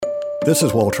This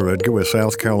is Walter Edgar with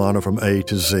South Carolina from A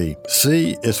to Z.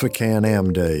 C is for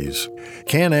Can-Am Days.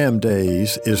 Can-Am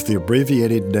Days is the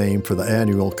abbreviated name for the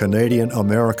annual Canadian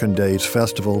American Days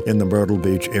Festival in the Myrtle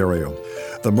Beach area.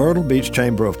 The Myrtle Beach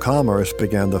Chamber of Commerce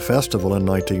began the festival in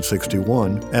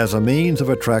 1961 as a means of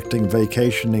attracting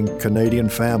vacationing Canadian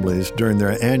families during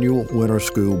their annual winter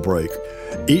school break.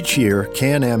 Each year,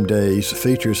 Can-Am Days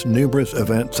features numerous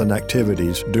events and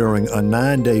activities during a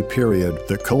 9-day period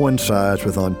that coincides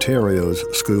with Ontario's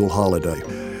school holiday.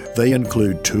 They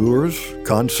include tours,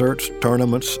 concerts,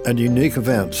 tournaments, and unique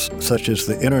events such as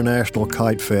the International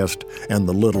Kite Fest and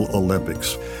the Little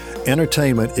Olympics.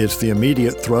 Entertainment is the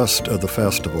immediate thrust of the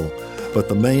festival, but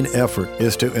the main effort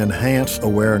is to enhance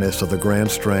awareness of the Grand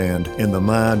Strand in the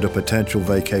mind of potential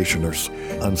vacationers.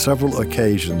 On several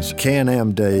occasions,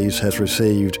 Can-Am Days has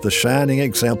received the Shining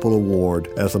Example Award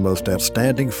as the most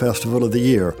outstanding festival of the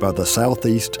year by the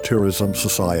Southeast Tourism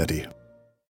Society.